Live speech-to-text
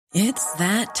It's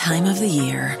that time of the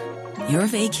year. Your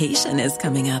vacation is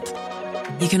coming up.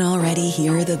 You can already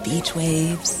hear the beach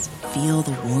waves, feel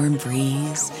the warm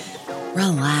breeze,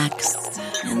 relax,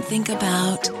 and think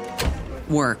about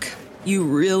work. You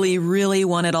really, really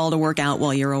want it all to work out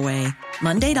while you're away.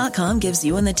 Monday.com gives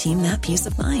you and the team that peace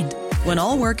of mind. When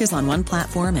all work is on one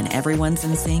platform and everyone's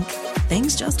in sync,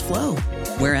 things just flow.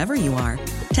 Wherever you are,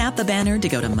 tap the banner to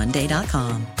go to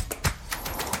Monday.com.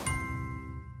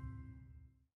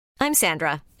 I'm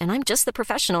Sandra, and I'm just the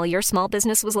professional your small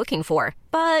business was looking for.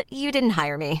 But you didn't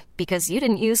hire me because you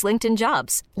didn't use LinkedIn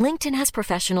Jobs. LinkedIn has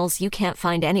professionals you can't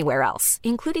find anywhere else,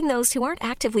 including those who aren't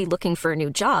actively looking for a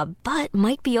new job, but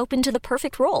might be open to the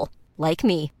perfect role, like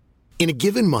me. In a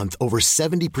given month, over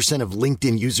 70% of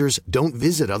LinkedIn users don't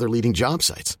visit other leading job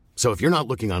sites. So if you're not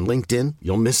looking on LinkedIn,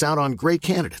 you'll miss out on great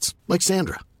candidates like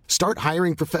Sandra. Start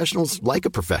hiring professionals like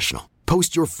a professional.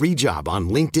 Post your free job on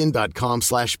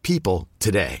linkedin.com/people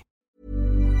today.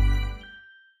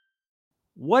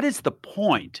 What is the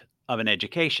point of an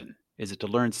education? Is it to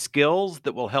learn skills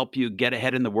that will help you get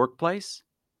ahead in the workplace?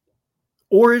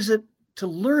 Or is it to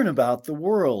learn about the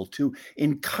world, to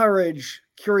encourage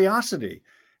curiosity,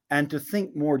 and to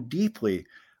think more deeply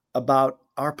about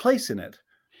our place in it?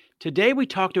 Today we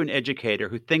talk to an educator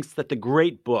who thinks that the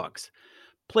great books,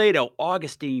 Plato,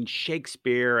 Augustine,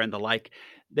 Shakespeare, and the like,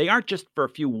 they aren't just for a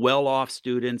few well-off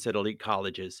students at elite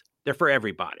colleges. They're for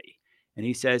everybody. And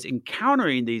he says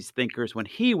encountering these thinkers when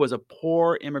he was a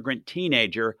poor immigrant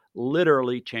teenager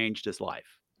literally changed his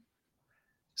life.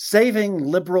 Saving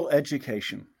Liberal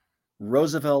Education,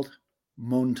 Roosevelt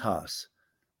Montas.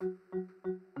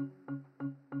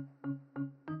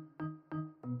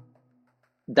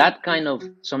 That kind of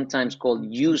sometimes called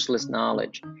useless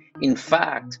knowledge, in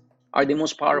fact, are the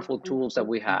most powerful tools that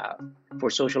we have for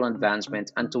social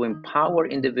advancement and to empower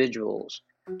individuals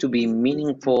to be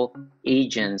meaningful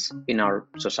agents in our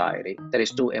society. That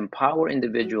is, to empower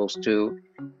individuals to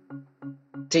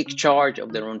take charge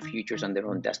of their own futures and their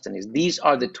own destinies. These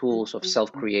are the tools of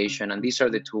self-creation, and these are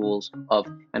the tools of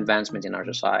advancement in our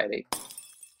society.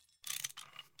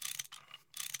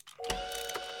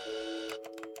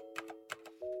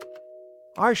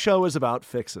 Our show is about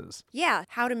fixes. Yeah,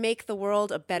 how to make the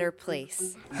world a better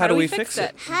place. How do we fix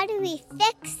it? How do we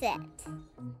fix it?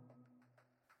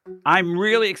 I'm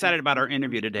really excited about our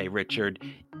interview today, Richard.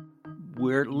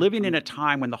 We're living in a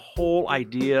time when the whole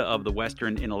idea of the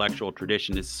Western intellectual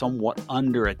tradition is somewhat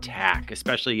under attack,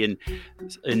 especially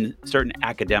in certain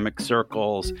academic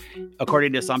circles.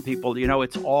 According to some people,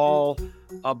 it's all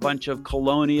a bunch of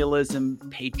colonialism,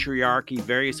 patriarchy,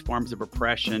 various forms of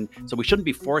oppression. So we shouldn't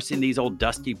be forcing these old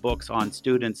dusty books on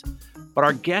students. But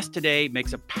our guest today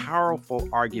makes a powerful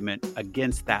argument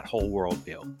against that whole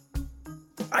worldview.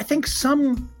 I think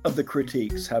some of the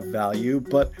critiques have value,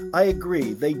 but I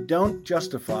agree they don't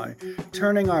justify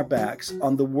turning our backs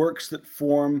on the works that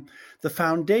form the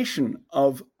foundation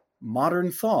of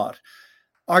modern thought.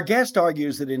 Our guest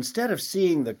argues that instead of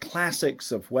seeing the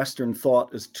classics of Western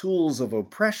thought as tools of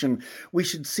oppression, we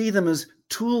should see them as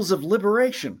tools of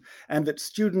liberation, and that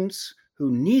students who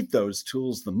need those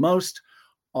tools the most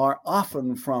are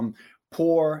often from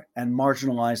poor and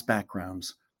marginalized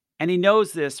backgrounds. And he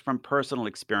knows this from personal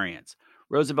experience.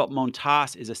 Roosevelt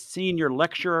Montas is a senior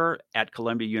lecturer at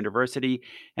Columbia University,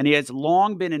 and he has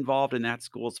long been involved in that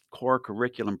school's core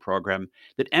curriculum program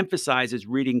that emphasizes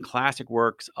reading classic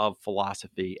works of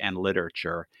philosophy and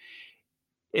literature.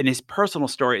 And his personal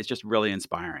story is just really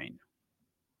inspiring.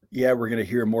 Yeah, we're going to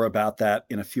hear more about that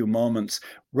in a few moments.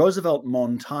 Roosevelt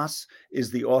Montas is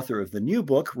the author of the new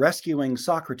book, Rescuing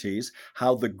Socrates: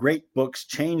 How the Great Books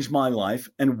Changed My Life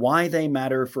and Why They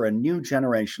Matter for a New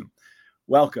Generation.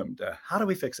 Welcome to How Do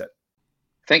We Fix It?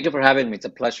 Thank you for having me. It's a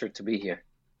pleasure to be here.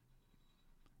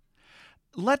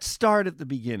 Let's start at the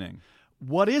beginning.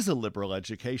 What is a liberal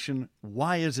education?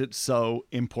 Why is it so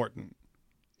important?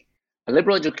 A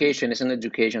liberal education is an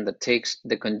education that takes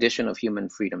the condition of human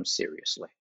freedom seriously.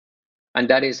 And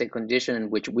that is a condition in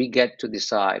which we get to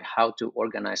decide how to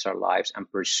organize our lives and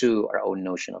pursue our own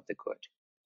notion of the good.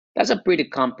 That's a pretty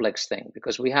complex thing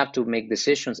because we have to make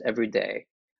decisions every day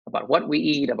about what we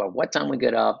eat, about what time we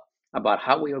get up, about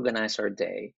how we organize our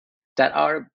day, that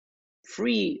are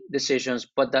free decisions,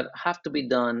 but that have to be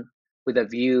done with a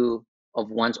view of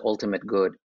one's ultimate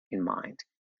good in mind.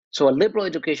 So a liberal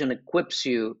education equips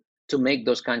you to make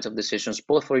those kinds of decisions,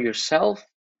 both for yourself,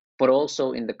 but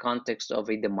also in the context of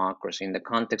a democracy, in the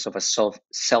context of a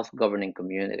self-governing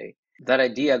community. That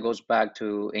idea goes back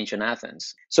to ancient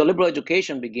Athens. So liberal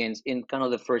education begins in kind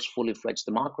of the first fully fledged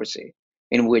democracy,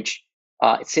 in which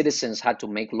citizens had to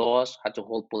make laws, had to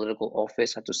hold political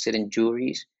office, had to sit in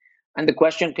juries. And the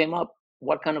question came up,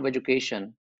 what kind of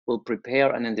education will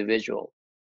prepare an individual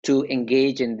to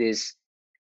engage in this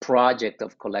project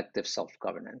of collective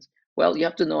self-governance? Well, you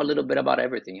have to know a little bit about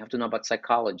everything. You have to know about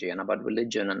psychology and about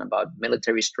religion and about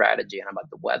military strategy and about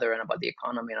the weather and about the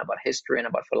economy and about history and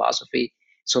about philosophy.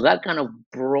 So that kind of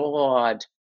broad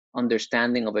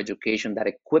understanding of education that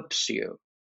equips you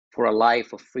for a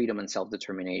life of freedom and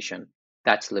self-determination,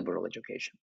 that's liberal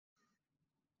education.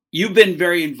 You've been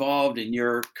very involved in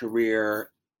your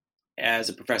career as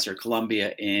a professor at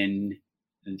Columbia in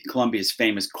Columbia's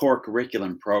famous core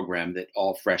curriculum program that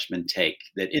all freshmen take,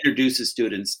 that introduces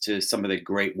students to some of the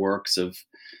great works of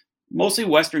mostly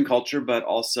Western culture, but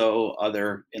also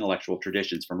other intellectual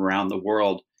traditions from around the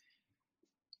world.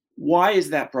 Why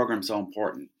is that program so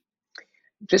important?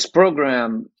 This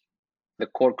program, the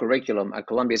core curriculum at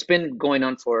Columbia, has been going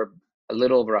on for a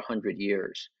little over 100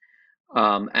 years.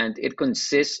 And it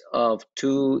consists of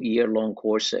 2-year-long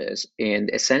courses in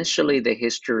essentially the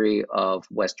history of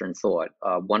Western thought.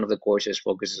 One of the courses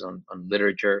focuses on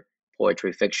literature,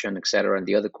 poetry, fiction, etc., and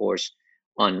the other course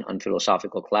on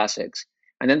philosophical classics.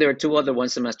 And then there are 2 other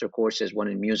one-semester courses, one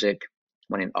in music,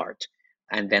 one in art,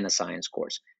 and then a science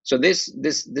course. So this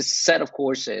set of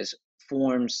courses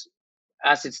forms,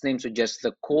 as its name suggests,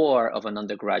 the core of an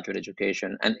undergraduate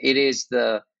education, and it is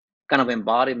the kind of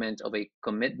embodiment of a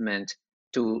commitment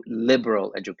to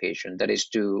liberal education, that is,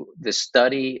 to the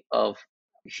study of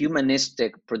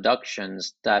humanistic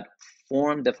productions that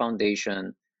form the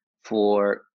foundation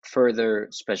for further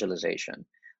specialization.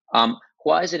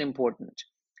 Why is it important?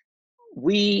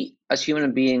 We, as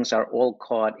human beings, are all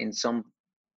caught in some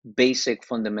basic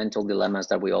fundamental dilemmas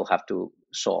that we all have to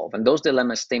solve, and those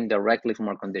dilemmas stem directly from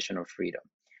our condition of freedom.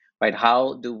 Right?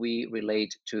 How do we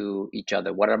relate to each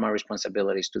other? What are my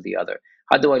responsibilities to the other?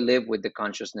 How do I live with the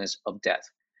consciousness of death?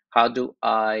 How do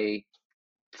I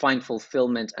find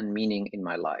fulfillment and meaning in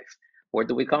my life? Where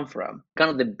do we come from? Kind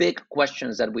of the big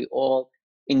questions that we all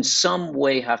in some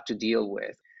way have to deal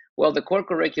with. Well, the core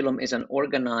curriculum is an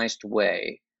organized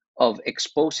way of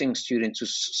exposing students to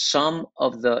some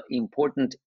of the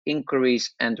important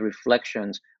inquiries and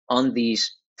reflections on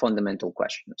these fundamental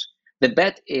questions. The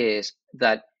bet is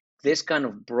that this kind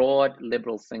of broad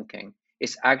liberal thinking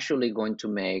is actually going to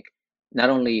make not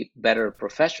only better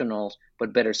professionals,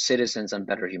 but better citizens and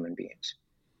better human beings.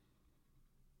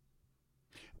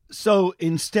 So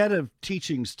instead of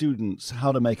teaching students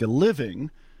how to make a living,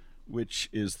 which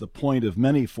is the point of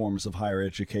many forms of higher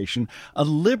education, a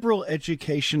liberal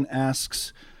education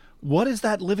asks, what is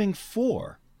that living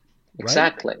for?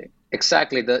 Right?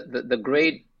 Exactly. The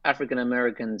great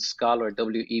African-American scholar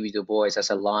W.E.B. Du Bois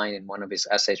has a line in one of his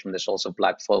essays from The Souls of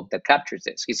Black Folk that captures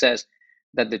this. He says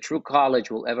that the true college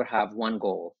will ever have one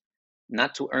goal,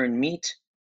 not to earn meat,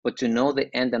 but to know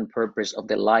the end and purpose of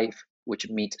the life which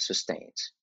meat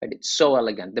sustains. Right? It's so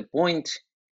elegant. The point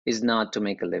is not to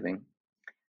make a living.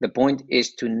 The point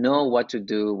is to know what to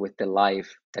do with the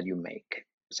life that you make.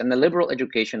 And the liberal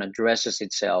education addresses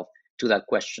itself to that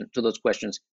question, to those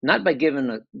questions, not by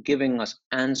giving us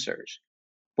answers,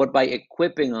 but by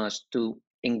equipping us to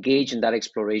engage in that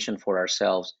exploration for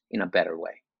ourselves in a better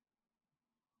way.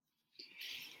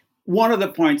 One of the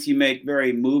points you make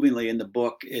very movingly in the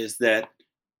book is that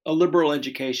a liberal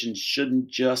education shouldn't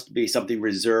just be something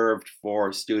reserved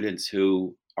for students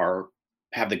who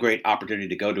have the great opportunity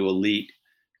to go to elite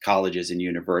colleges and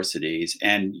universities.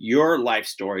 And your life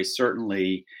story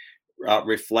certainly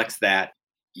reflects that.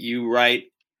 You write,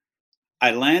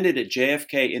 I landed at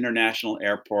JFK International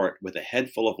Airport with a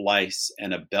head full of lice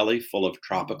and a belly full of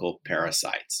tropical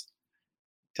parasites.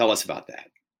 Tell us about that.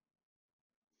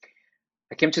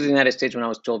 I came to the United States when I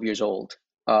was 12 years old.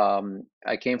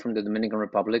 I came from the Dominican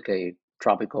Republic, a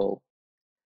tropical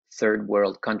third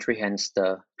world country, hence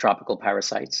the tropical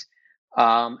parasites.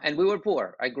 And we were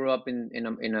poor. I grew up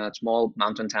in a small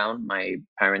mountain town. My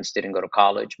parents didn't go to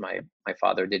college. My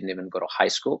father didn't even go to high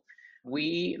school.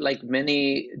 We, like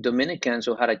many Dominicans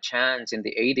who had a chance in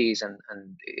the 80s,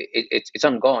 and it's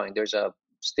ongoing. There's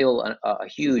still a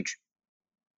huge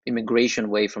immigration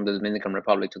wave from the Dominican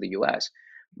Republic to the U.S.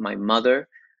 My mother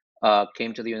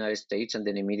came to the United States and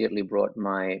then immediately brought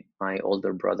my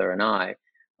older brother and I.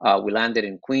 We landed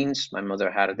in Queens. My mother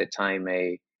had at the time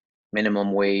a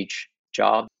minimum wage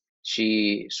job.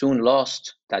 She soon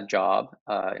lost that job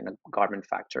in a garment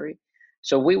factory.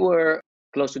 So we were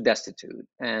close to destitute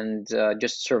and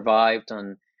just survived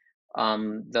on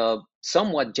the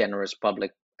somewhat generous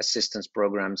public assistance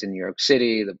programs in New York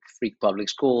City, the free public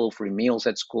school, free meals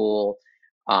at school,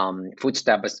 food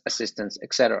stamp assistance,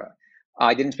 etc.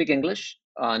 I didn't speak English,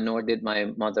 nor did my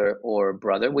mother or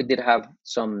brother. We did have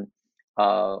some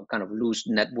kind of loose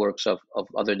networks of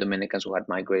other Dominicans who had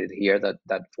migrated here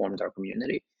that formed our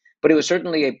community. But it was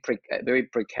certainly a very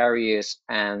precarious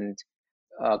and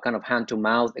kind of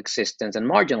hand-to-mouth existence and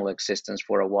marginal existence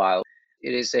for a while.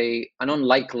 It is an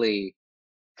unlikely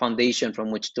foundation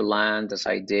from which to land, as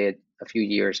I did a few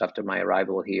years after my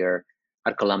arrival here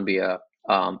at Columbia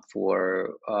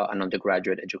for an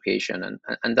undergraduate education.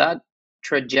 And that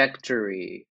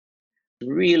trajectory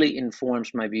really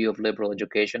informs my view of liberal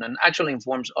education and actually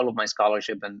informs all of my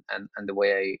scholarship and the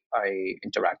way I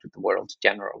interact with the world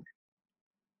generally.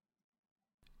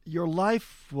 Your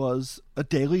life was a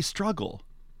daily struggle.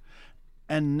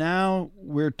 And now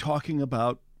we're talking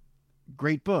about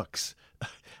great books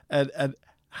and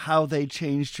how they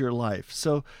changed your life.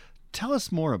 So tell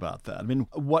us more about that. I mean,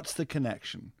 what's the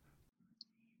connection?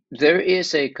 There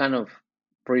is a kind of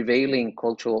prevailing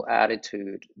cultural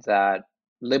attitude that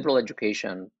liberal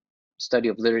education, study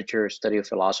of literature, study of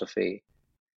philosophy,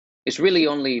 is really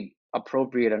only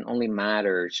appropriate and only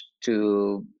matters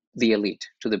to the elite,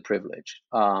 to the privileged.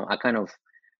 A kind of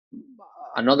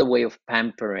another way of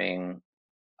pampering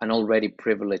an already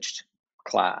privileged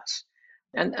class.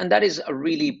 And that is a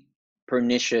really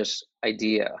pernicious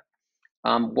idea.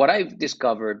 What I've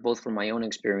discovered, both from my own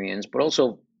experience, but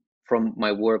also from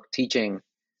my work teaching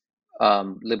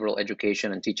liberal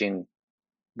education and teaching,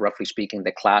 roughly speaking,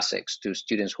 the classics to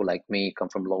students who, like me, come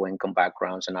from low-income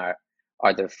backgrounds and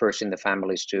are the first in the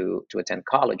families to attend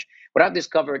college. What I've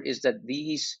discovered is that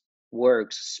these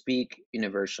works speak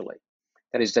universally.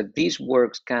 That is, that these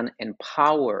works can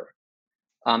empower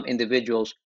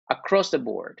individuals across the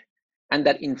board, and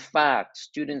that in fact,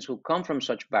 students who come from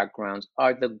such backgrounds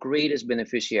are the greatest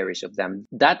beneficiaries of them.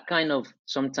 That kind of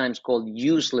sometimes called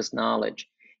useless knowledge,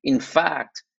 in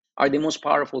fact, are the most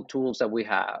powerful tools that we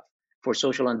have for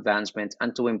social advancement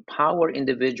and to empower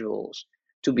individuals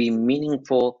to be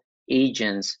meaningful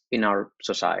agents in our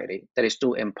society. That is,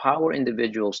 to empower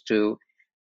individuals to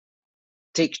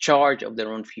take charge of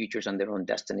their own futures and their own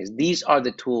destinies. These are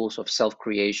the tools of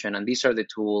self-creation, and these are the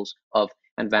tools of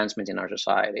advancement in our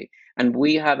society. And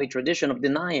we have a tradition of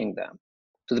denying them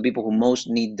to the people who most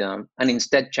need them, and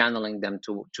instead channeling them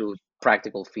to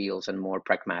practical fields and more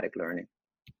pragmatic learning.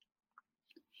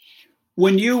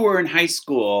 When you were in high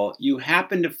school, you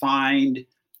happened to find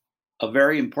a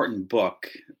very important book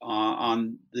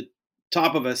on the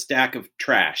top of a stack of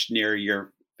trash near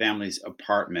your family's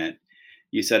apartment.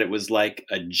 You said it was like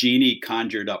a genie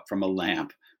conjured up from a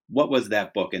lamp. What was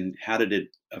that book, and how did it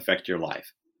affect your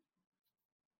life?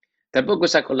 That book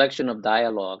was a collection of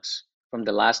dialogues from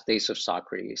the last days of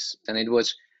Socrates, and it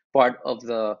was part of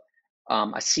a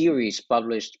series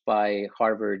published by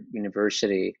Harvard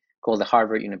University called the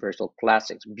Harvard Universal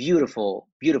Classics. Beautiful,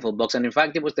 beautiful books, and in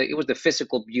fact, it was the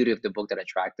physical beauty of the book that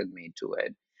attracted me to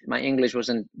it. My English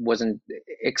wasn't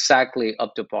exactly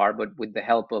up to par, but with the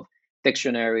help of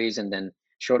dictionaries, and then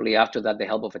shortly after that, the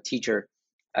help of a teacher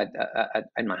at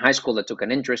my high school that took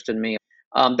an interest in me.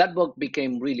 That book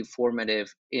became really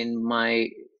formative in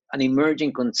an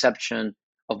emerging conception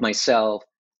of myself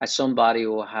as somebody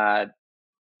who had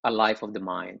a life of the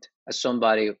mind, as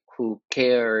somebody who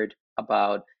cared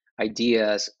about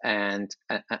ideas and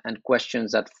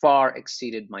questions that far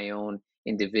exceeded my own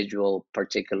individual,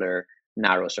 particular,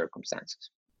 narrow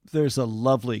circumstances. There's a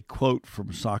lovely quote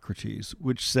from Socrates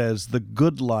which says, "The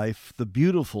good life, the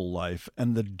beautiful life,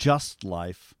 and the just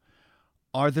life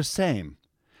are the same."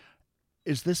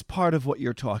 Is this part of what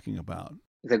you're talking about?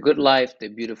 The good life, the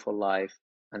beautiful life,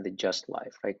 and the just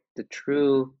life, right? The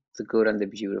true, the good, and the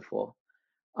beautiful.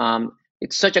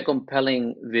 It's such a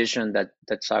compelling vision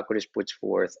that Socrates puts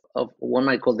forth of what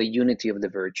might call the unity of the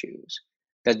virtues,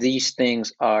 that these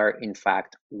things are in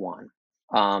fact one.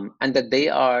 And that they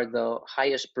are the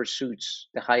highest pursuits,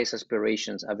 the highest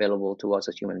aspirations available to us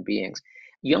as human beings.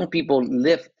 Young people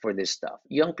live for this stuff.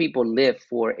 Young people live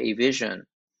for a vision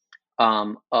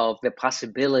of the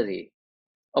possibility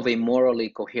of a morally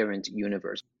coherent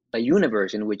universe, a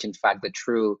universe in which, in fact, the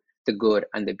true, the good,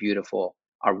 and the beautiful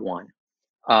are one.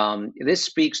 This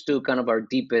speaks to kind of our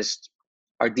deepest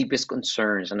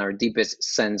concerns and our deepest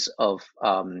sense of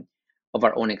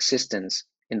our own existence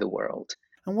in the world.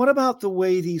 And what about the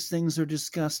way these things are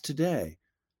discussed today?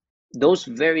 Those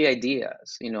very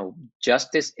ideas,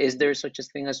 justice, is there such a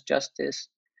thing as justice?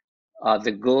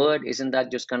 The good, isn't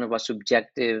that just kind of a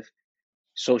subjective,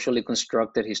 socially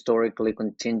constructed, historically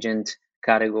contingent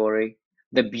category?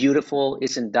 The beautiful,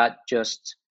 isn't that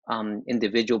just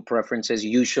individual preferences,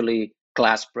 usually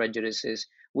class prejudices?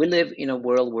 We live in a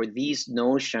world where these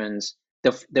notions,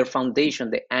 their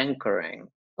foundation, the anchoring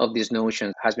of these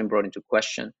notions has been brought into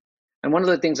question. And one of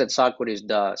the things that Socrates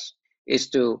does is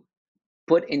to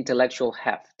put intellectual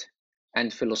heft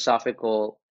and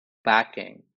philosophical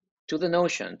backing to the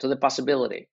notion, to the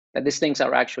possibility that these things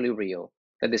are actually real,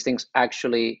 that these things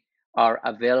actually are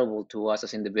available to us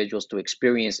as individuals to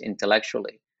experience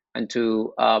intellectually and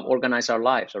to organize our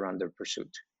lives around their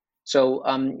pursuit. So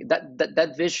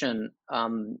that vision,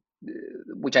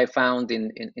 which I found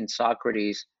in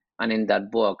Socrates and in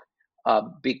that book,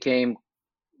 became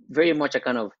very much a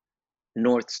kind of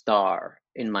North Star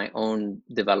in my own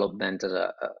development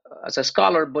as a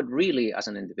scholar, but really as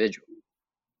an individual.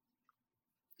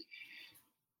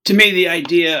 To me, the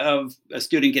idea of a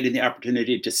student getting the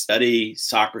opportunity to study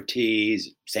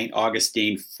Socrates, St.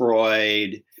 Augustine,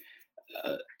 Freud,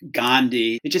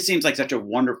 Gandhi, it just seems like such a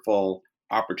wonderful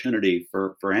opportunity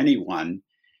for anyone.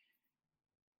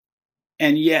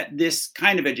 And yet this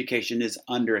kind of education is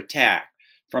under attack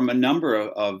from a number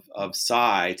of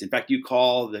sides. In fact, you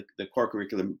call the core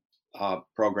curriculum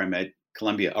program at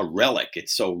Columbia a relic.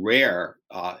 It's so rare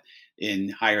in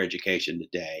higher education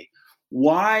today.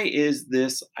 Why is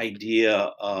this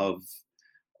idea of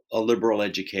a liberal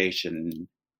education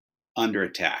under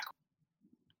attack?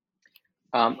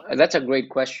 That's a great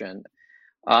question.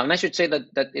 And I should say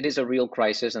that it is a real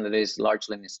crisis, and it is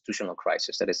largely an institutional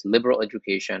crisis. That is, liberal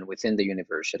education within the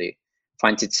university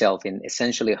finds itself in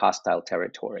essentially hostile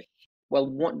territory.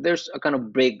 Well, there's a kind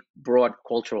of big, broad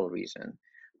cultural reason.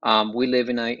 We live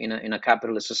in a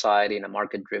capitalist society, in a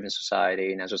market-driven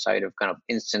society, in a society of kind of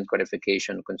instant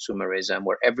gratification, consumerism,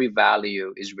 where every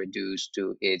value is reduced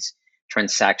to its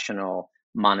transactional,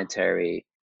 monetary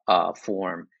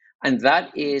form. And that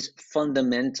is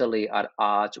fundamentally at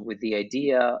odds with the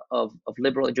idea of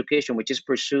liberal education, which is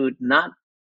pursued not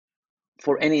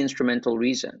for any instrumental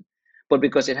reason, but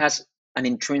because it has an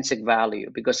intrinsic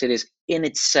value, because it is in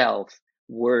itself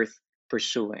worth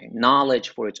pursuing, knowledge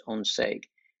for its own sake.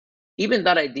 Even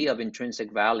that idea of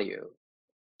intrinsic value,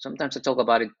 sometimes I talk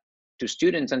about it to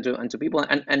students and to people,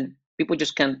 and people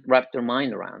just can't wrap their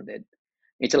mind around it.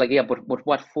 It's like, yeah, but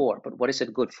what for? But what is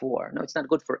it good for? No, it's not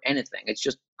good for anything. It's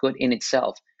just good in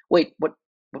itself. Wait, what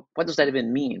does that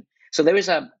even mean? So there's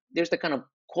the kind of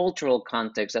cultural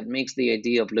context that makes the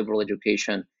idea of liberal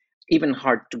education even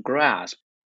hard to grasp.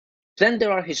 Then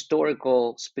there are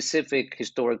specific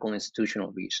historical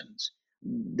institutional reasons.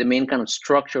 The main kind of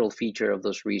structural feature of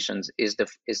those reasons is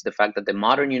the fact that the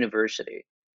modern university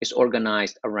is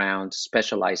organized around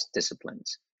specialized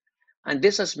disciplines. And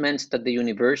this has meant that the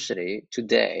university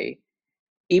today,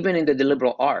 even in the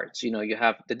liberal arts, you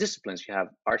have the disciplines, you have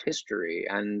art history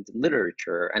and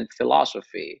literature and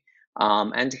philosophy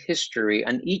and history.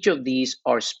 And each of these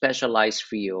are specialized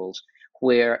fields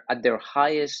where at their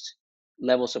highest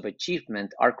levels of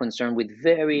achievement are concerned with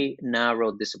very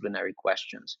narrow disciplinary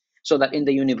questions. So that in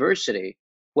the university,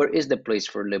 where is the place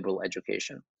for liberal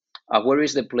education? Where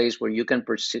is the place where you can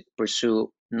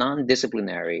pursue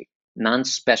non-disciplinary,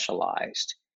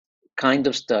 non-specialized kind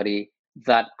of study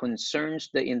that concerns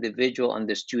the individual and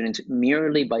the student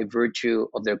merely by virtue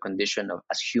of their condition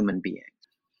as human beings?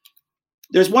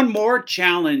 There's one more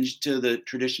challenge to the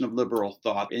tradition of liberal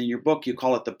thought. In your book, you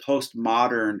call it the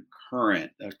postmodern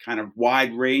current, a kind of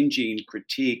wide-ranging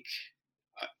critique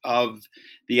of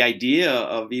the idea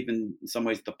of, even in some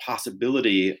ways, the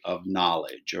possibility of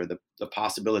knowledge, or the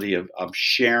possibility of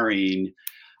sharing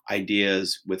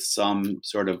ideas with some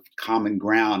sort of common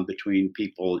ground between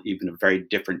people even of very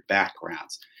different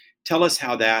backgrounds. Tell us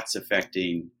how that's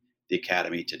affecting the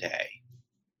academy today.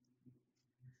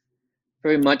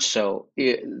 Very much so.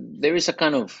 There is a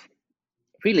kind of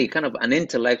an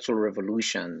intellectual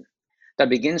revolution that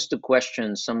begins to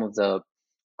question some of the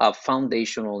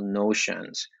foundational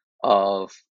notions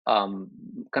of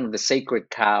kind of the sacred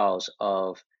cows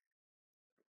of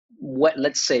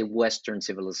let's say Western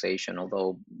civilization,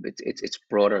 although it's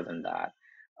broader than that.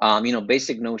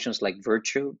 Basic notions like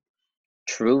virtue,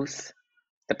 truth,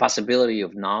 the possibility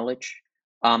of knowledge.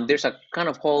 There's a kind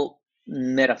of whole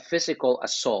metaphysical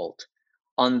assault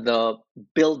on the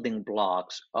building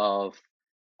blocks of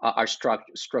our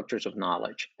structures of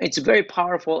knowledge. It's very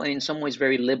powerful and in some ways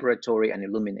very liberatory and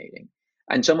illuminating.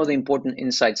 And some of the important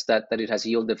insights that it has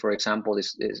yielded, for example,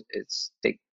 is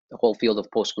take the whole field of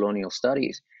post-colonial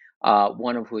studies.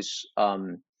 One of whose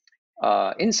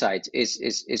insights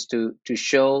is to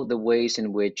show the ways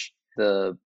in which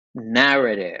the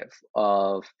narrative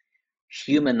of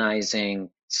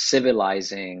humanizing,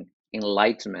 civilizing,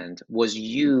 enlightenment was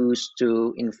used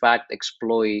to, in fact,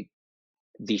 exploit,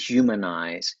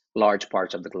 dehumanize large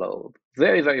parts of the globe.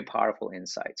 Very, very powerful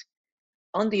insights.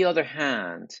 On the other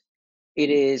hand, it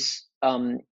is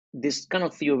this kind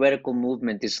of theoretical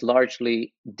movement is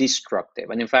largely destructive.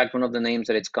 And in fact, one of the names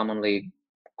that it's commonly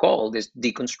called is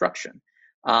deconstruction.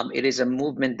 It is a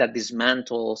movement that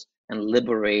dismantles and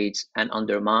liberates and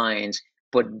undermines,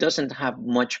 but doesn't have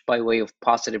much by way of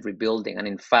positive rebuilding. And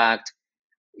in fact,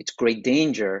 its great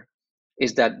danger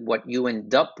is that what you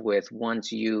end up with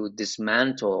once you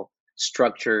dismantle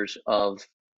structures of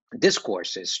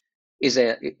discourses is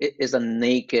a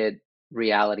naked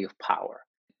reality of power.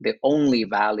 The only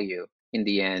value in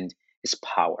the end is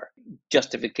power,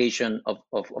 justification of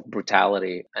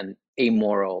brutality and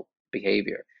amoral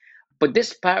behavior. But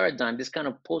this paradigm, this kind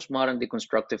of postmodern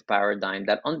deconstructive paradigm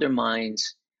that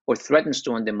undermines or threatens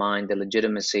to undermine the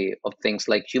legitimacy of things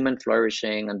like human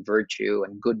flourishing and virtue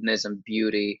and goodness and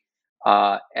beauty,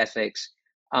 ethics,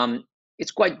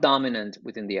 it's quite dominant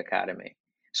within the academy.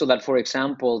 So that, for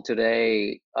example,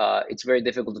 today, it's very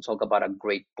difficult to talk about a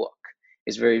great book.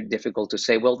 It's very difficult to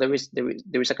say, well, there is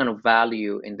a kind of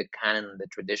value in the canon and the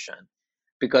tradition,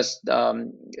 because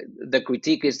the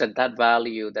critique is that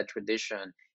value, that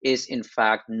tradition, is in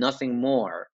fact nothing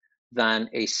more than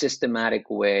a systematic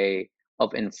way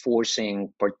of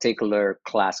enforcing particular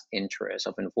class interests,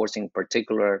 of enforcing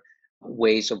particular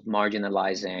ways of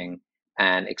marginalizing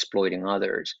and exploiting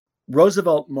others.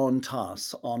 Roosevelt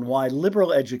Montas on why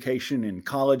liberal education in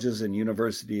colleges and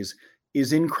universities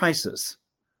is in crisis.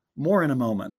 More in a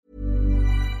moment.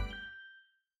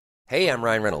 Hey, I'm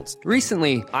Ryan Reynolds.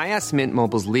 Recently, I asked Mint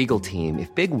Mobile's legal team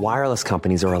if big wireless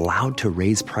companies are allowed to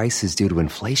raise prices due to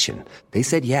inflation. They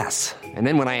said yes. And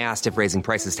then when I asked if raising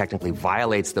prices technically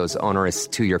violates those onerous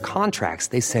 2-year contracts,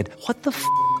 they said, "What the f***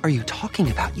 are you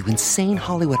talking about, you insane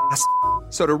Hollywood ass?"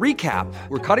 So to recap,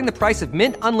 we're cutting the price of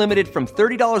Mint Unlimited from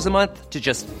 $30 a month to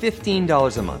just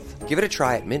 $15 a month. Give it a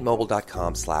try at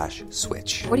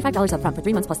mintmobile.com/switch. $45 up front for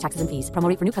 3 months plus taxes and fees. Promo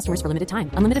rate for new customers for limited time.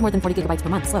 Unlimited more than 40 gigabytes per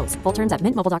month. Slows full terms at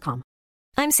mintmobile.com.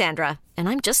 I'm Sandra, and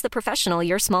I'm just the professional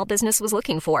your small business was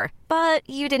looking for. But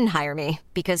you didn't hire me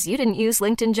because you didn't use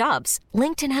LinkedIn Jobs.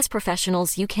 LinkedIn has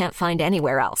professionals you can't find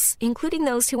anywhere else, including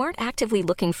those who aren't actively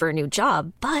looking for a new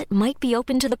job, but might be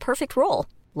open to the perfect role,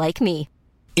 like me.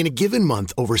 In a given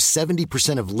month, over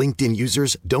 70% of LinkedIn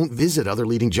users don't visit other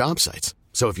leading job sites.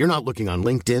 So if you're not looking on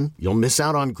LinkedIn, you'll miss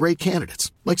out on great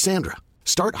candidates like Sandra.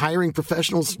 Start hiring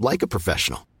professionals like a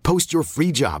professional. Post your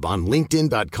free job on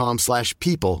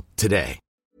linkedin.com/people today.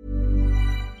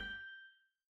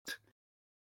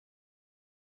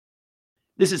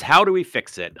 This is How Do We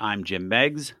Fix It? I'm Jim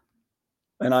Meggs.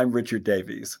 And I'm Richard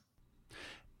Davies.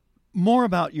 More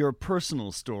about your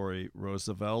personal story,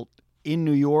 Roosevelt. In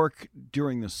New York,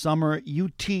 during the summer, you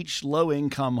teach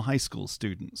low-income high school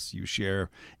students. You share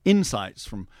insights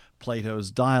from Plato's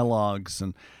Dialogues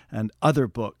and other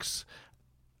books.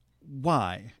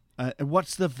 Why?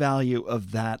 What's the value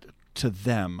of that to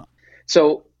them?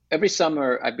 So every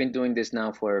summer, I've been doing this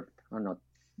now for,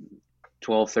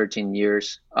 12, 13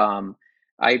 years.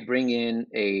 I bring in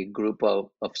a group of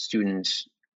students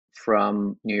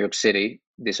from New York City.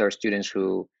 These are students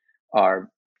who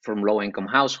are from low-income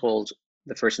households,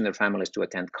 the first in their families to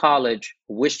attend college,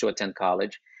 who wish to attend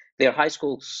college. They are high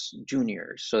school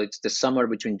juniors, so it's the summer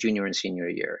between junior and senior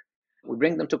year. We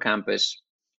bring them to campus.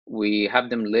 We have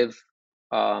them live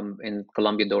in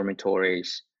Columbia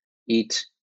dormitories, eat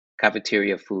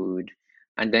cafeteria food,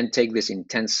 and then take this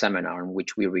intense seminar in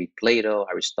which we read Plato,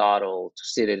 Aristotle,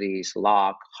 Thucydides,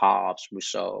 Locke, Hobbes,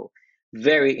 Rousseau.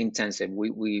 Very intensive.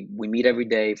 We meet every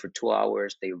day for 2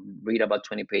 hours. They read about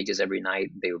 20 pages every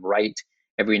night. They write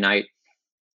every night.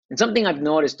 And something I've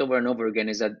noticed over and over again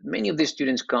is that many of these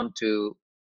students come to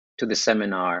the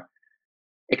seminar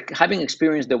having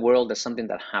experienced the world as something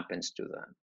that happens to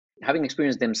them, having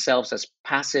experienced themselves as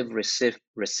passive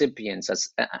recipients,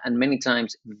 and many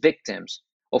times victims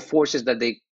of forces that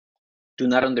they do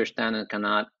not understand and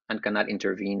cannot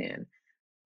intervene in.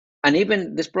 And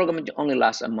even this program only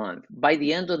lasts a month. By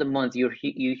the end of the month, you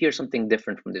hear something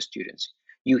different from the students.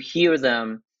 You hear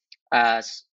them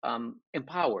as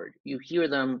empowered. You hear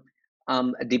them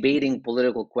debating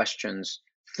political questions,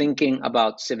 thinking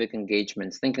about civic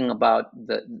engagement, thinking about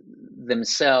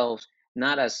themselves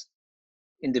not as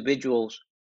individuals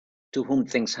to whom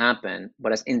things happen,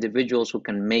 but as individuals who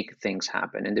can make things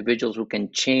happen, individuals who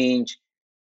can change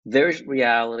their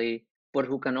reality, but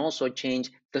who can also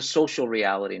change the social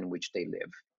reality in which they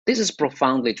live. This is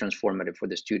profoundly transformative for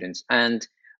the students, and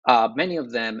many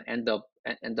of them end up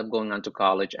going on to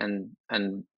college and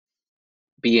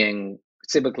being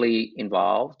civically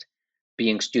involved,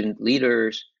 being student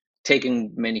leaders,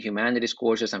 taking many humanities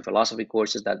courses and philosophy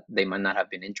courses that they might not have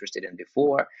been interested in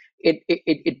before.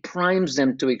 It primes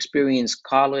them to experience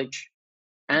college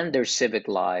and their civic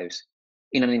lives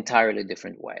in an entirely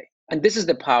different way. And this is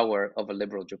the power of a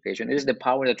liberal education. It is the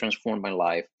power that transformed my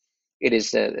life. It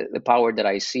is the power that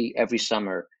I see every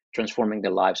summer transforming the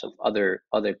lives of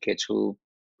other kids who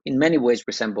in many ways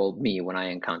resemble me when I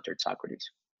encountered Socrates.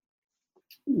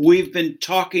 We've been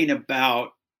talking about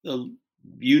the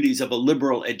beauties of a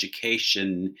liberal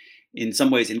education in some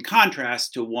ways in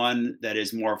contrast to one that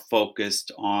is more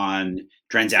focused on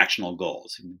transactional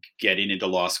goals, getting into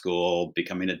law school,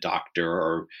 becoming a doctor,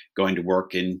 or going to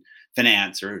work in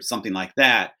finance or something like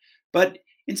that. But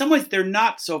in some ways, they're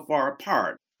not so far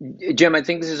apart. Jim, I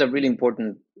think this is a really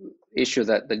important issue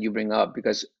that you bring up,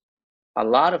 because a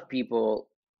lot of people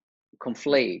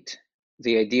conflate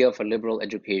the idea of a liberal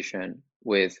education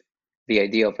with the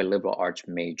idea of a liberal arts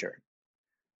major.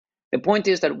 The point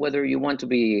is that whether you want to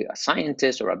be a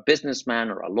scientist or a businessman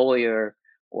or a lawyer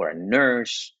or a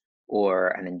nurse or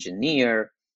an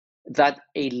engineer, that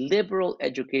a liberal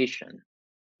education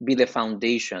be the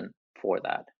foundation for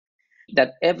that.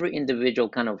 That every individual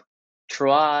kind of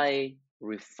try,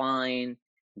 refine,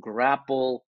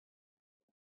 grapple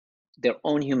their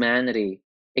own humanity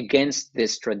against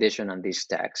this tradition and these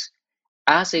texts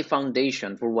as a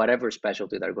foundation for whatever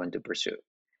specialty they're going to pursue.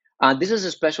 This is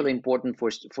especially important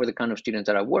for the kind of students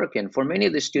that I work in. For many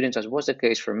of the students, as was the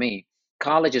case for me,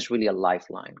 college is really a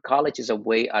lifeline. College is a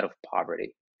way out of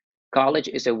poverty. College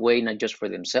is a way not just for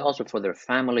themselves, but for their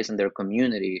families and their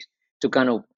communities to kind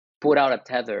of put out a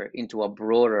tether into a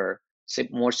broader,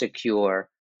 more secure,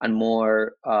 and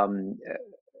more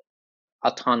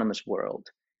autonomous world.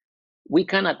 We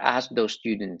cannot ask those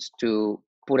students to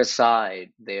put aside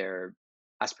their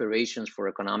aspirations for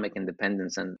economic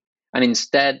independence and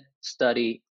instead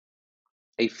study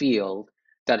a field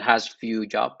that has few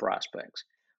job prospects.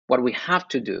 What we have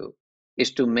to do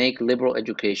is to make liberal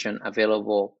education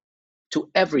available to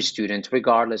every student,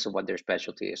 regardless of what their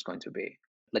specialty is going to be.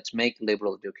 Let's make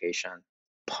liberal education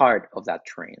part of that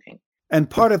training. And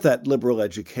part of that liberal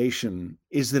education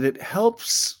is that it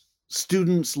helps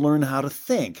students learn how to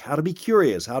think, how to be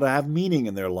curious, how to have meaning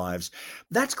in their lives.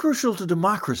 That's crucial to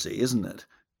democracy, isn't it?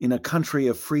 In a country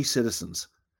of free citizens.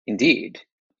 Indeed.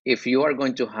 If you are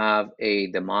going to have a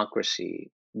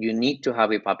democracy, you need to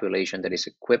have a population that is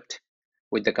equipped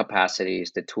with the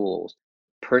capacities, the tools,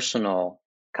 personal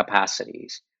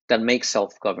capacities that make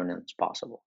self-governance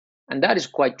possible. And that is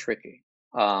quite tricky.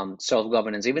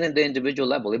 Self-governance, even at the individual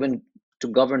level, even to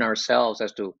govern ourselves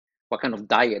as to what kind of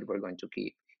diet we're going to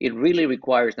keep. It really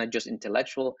requires not just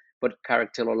intellectual, but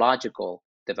characterological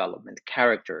development,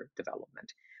 character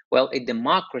development. Well, a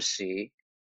democracy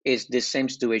is the same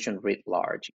situation writ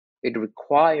large. It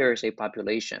requires a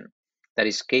population that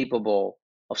is capable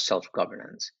of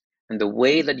self-governance. And the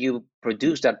way that you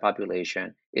produce that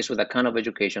population is with a kind of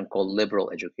education called liberal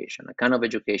education, a kind of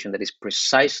education that is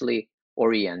precisely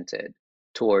oriented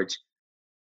towards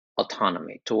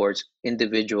autonomy, towards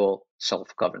individual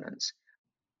self-governance.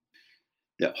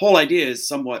 The whole idea is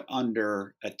somewhat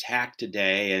under attack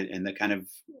today, and the kind of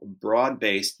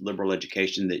broad-based liberal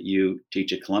education that you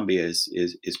teach at Columbia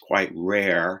is quite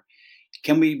rare.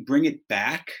 Can we bring it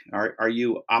back? Are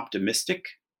you optimistic?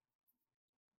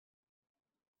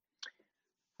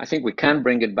 I think we can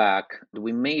bring it back.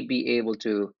 We may be able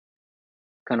to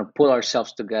kind of pull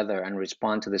ourselves together and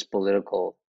respond to this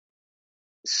political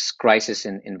crisis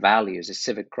in values, a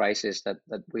civic crisis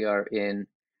that we are in,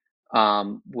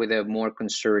 with a more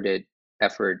concerted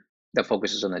effort that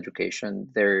focuses on education.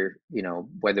 There,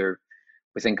 whether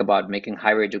we think about making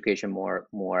higher education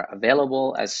more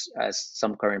available, as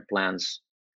some current plans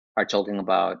are talking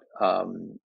about,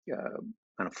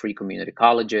 kind of free community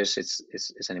colleges,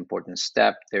 it's an important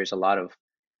step. There's a lot of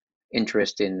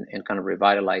interest in kind of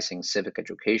revitalizing civic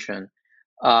education.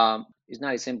 It's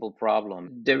not a simple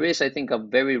problem. There is, I think, a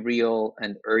very real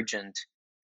and urgent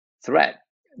threat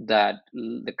that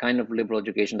the kind of liberal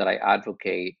education that I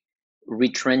advocate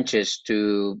retrenches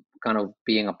to kind of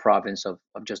being a province of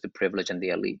just the privileged and the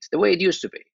elite, the way it used to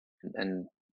be. And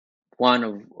one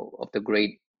of the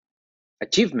great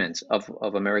achievements of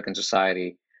American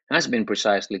society has been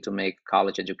precisely to make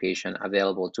college education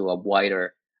available to a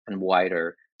wider and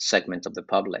wider segment of the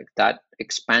public. That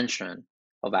expansion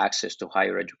of access to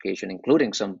higher education,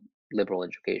 including some liberal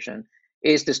education,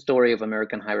 is the story of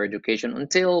American higher education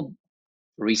until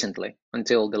recently,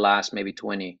 until the last maybe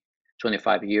 20,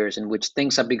 25 years, in which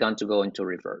things have begun to go into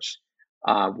reverse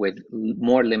with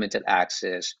more limited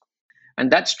access.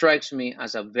 And that strikes me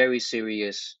as a very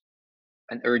serious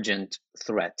and urgent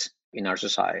threat in our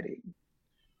society.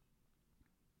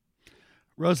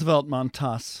 Roosevelt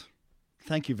Montas,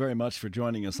 thank you very much for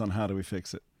joining us on How Do We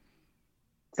Fix It?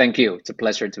 Thank you. It's a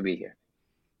pleasure to be here.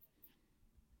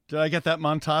 Did I get that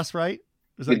Montas right?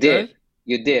 Is that good?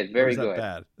 You did. Very good.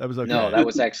 Bad? That was okay. No, that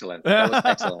was excellent. That was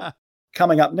excellent.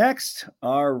 Coming up next,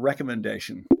 our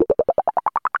recommendation.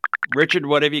 Richard,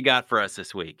 what have you got for us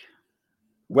this week?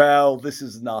 Well, this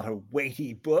is not a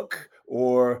weighty book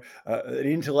or an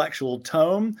intellectual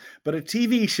tome, but a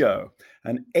TV show,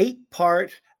 an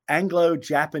 8-part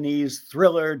Anglo-Japanese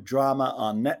thriller drama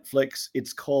on Netflix.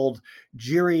 It's called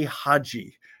Jiri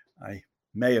Haji. I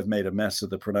may have made a mess of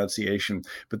the pronunciation,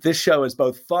 but this show is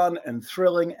both fun and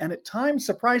thrilling and at times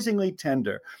surprisingly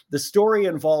tender. The story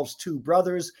involves 2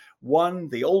 brothers, one,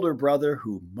 the older brother,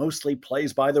 who mostly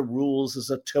plays by the rules as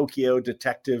a Tokyo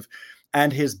detective,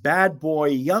 and his bad boy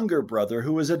younger brother,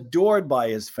 who is adored by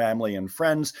his family and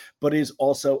friends, but is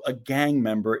also a gang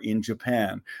member in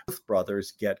Japan. Both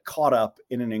brothers get caught up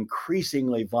in an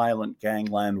increasingly violent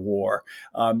gangland war.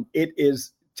 It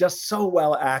is just so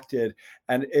well acted,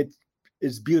 and it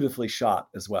is beautifully shot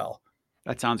as well.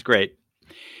 That sounds great.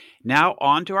 Now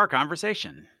on to our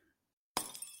conversation.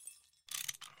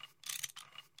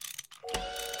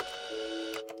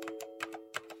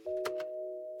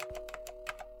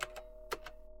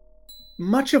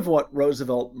 Much of what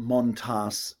Roosevelt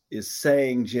Montas is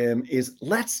saying, Jim, is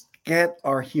let's get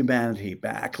our humanity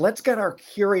back. Let's get our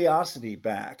curiosity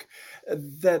back.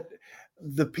 That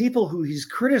the people who he's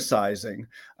criticizing,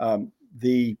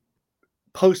 the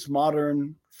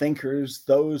postmodern thinkers,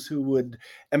 those who would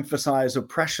emphasize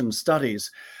oppression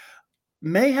studies,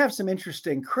 may have some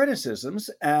interesting criticisms.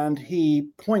 And he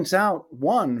points out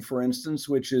one, for instance,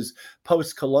 which is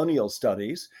post-colonial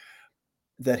studies,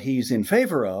 that he's in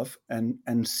favor of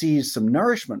and sees some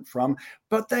nourishment from,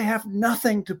 but they have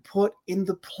nothing to put in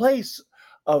the place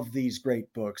of these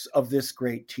great books, of this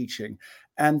great teaching.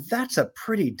 And that's a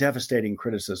pretty devastating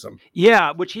criticism.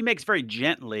 Yeah, which he makes very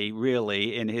gently,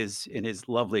 really, in his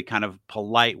lovely kind of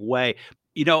polite way.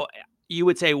 You know, you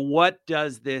would say, what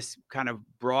does this kind of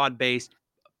broad-based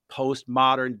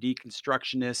postmodern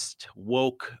deconstructionist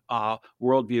woke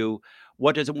worldview,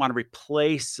 what does it want to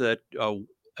replace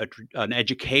an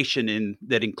education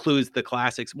that includes the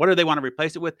classics? What do they want to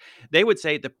replace it with? They would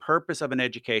say the purpose of an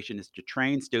education is to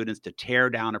train students to tear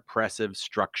down oppressive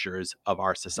structures of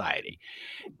our society.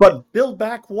 But build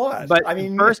back what? But I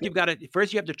mean, first you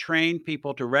have to train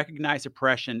people to recognize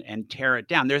oppression and tear it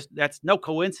down. That's no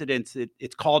coincidence.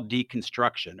 It's called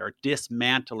deconstruction or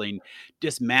dismantling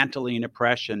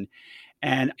oppression.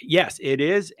 And yes, it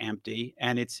is empty,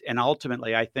 and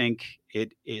ultimately I think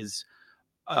it is.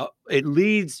 It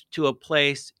leads to a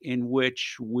place in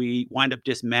which we wind up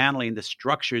dismantling the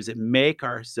structures that make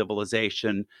our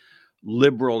civilization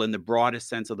liberal in the broadest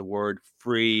sense of the word,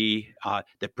 free,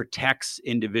 that protects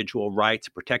individual rights,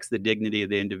 protects the dignity of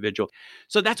the individual.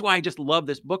 So that's why I just love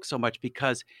this book so much,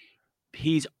 because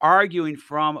he's arguing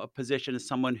from a position as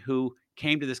someone who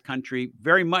came to this country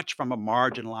very much from a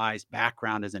marginalized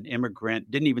background as an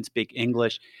immigrant, didn't even speak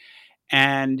English,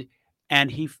 and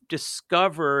he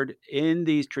discovered in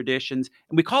these traditions,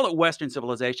 and we call it Western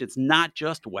civilization. It's not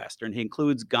just Western. He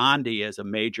includes Gandhi as a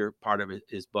major part of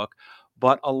his book,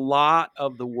 but a lot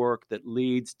of the work that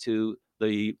leads to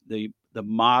the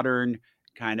modern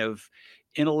kind of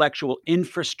intellectual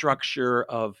infrastructure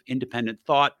of independent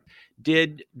thought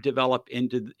did develop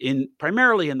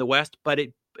primarily in the West, but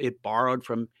it borrowed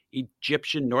from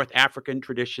Egyptian, North African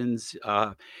traditions,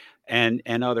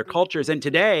 and other cultures, and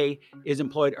today is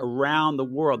employed around the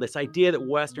world. This idea that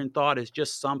Western thought is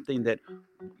just something that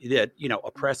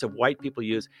oppressive white people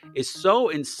use is so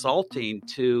insulting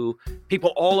to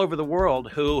people all over the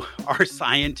world who are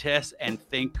scientists and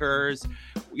thinkers.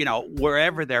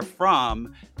 Wherever they're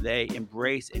from, they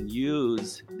embrace and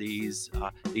use these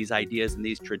ideas and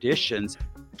these traditions.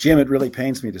 Jim, it really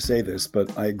pains me to say this,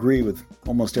 but I agree with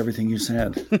almost everything you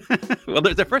said. Well,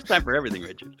 there's a first time for everything,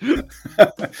 Richard.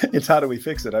 It's How Do We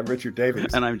Fix It? I'm Richard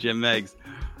Davies. And I'm Jim Meigs.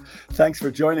 Thanks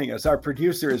for joining us. Our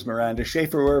producer is Miranda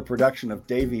Schaefer. We're a production of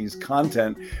Davies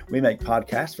Content. We make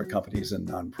podcasts for companies and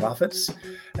nonprofits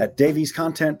at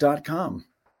daviescontent.com.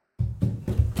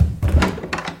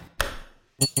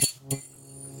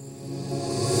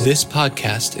 This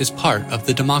podcast is part of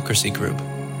the Democracy Group.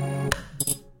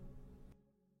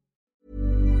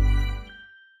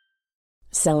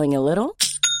 Selling a little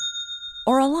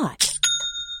or a lot?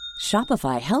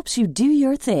 Shopify helps you do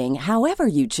your thing however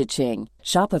you cha-ching.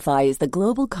 Shopify is the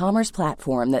global commerce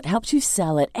platform that helps you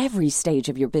sell at every stage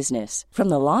of your business. From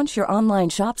the launch your online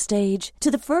shop stage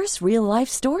to the first real-life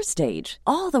store stage,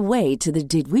 all the way to the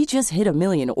did we just hit a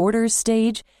million orders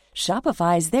stage.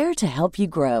 Shopify is there to help you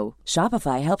grow.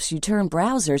 Shopify helps you turn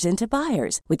browsers into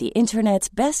buyers with the internet's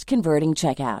best converting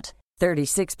checkout.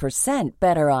 36%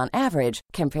 better on average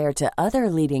compared to other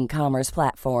leading commerce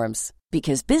platforms.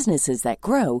 Because businesses that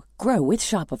grow, grow with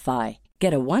Shopify.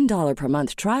 Get a $1 per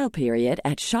month trial period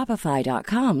at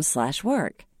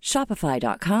shopify.com/work.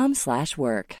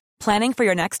 Shopify.com/work. Planning for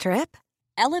your next trip?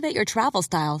 Elevate your travel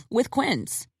style with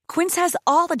Quince. Quince has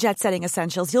all the jet-setting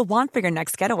essentials you'll want for your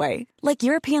next getaway, like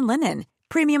European linen,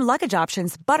 premium luggage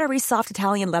options, buttery soft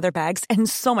Italian leather bags, and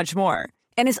so much more.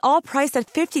 And is all priced at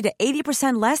 50 to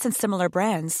 80% less than similar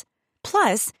brands.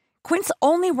 Plus, Quince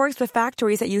only works with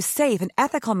factories that use safe and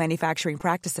ethical manufacturing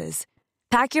practices.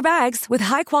 Pack your bags with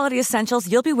high-quality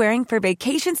essentials you'll be wearing for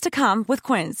vacations to come with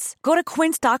Quince. Go to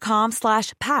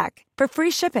quince.com/pack for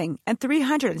free shipping and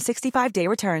 365-day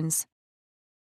returns.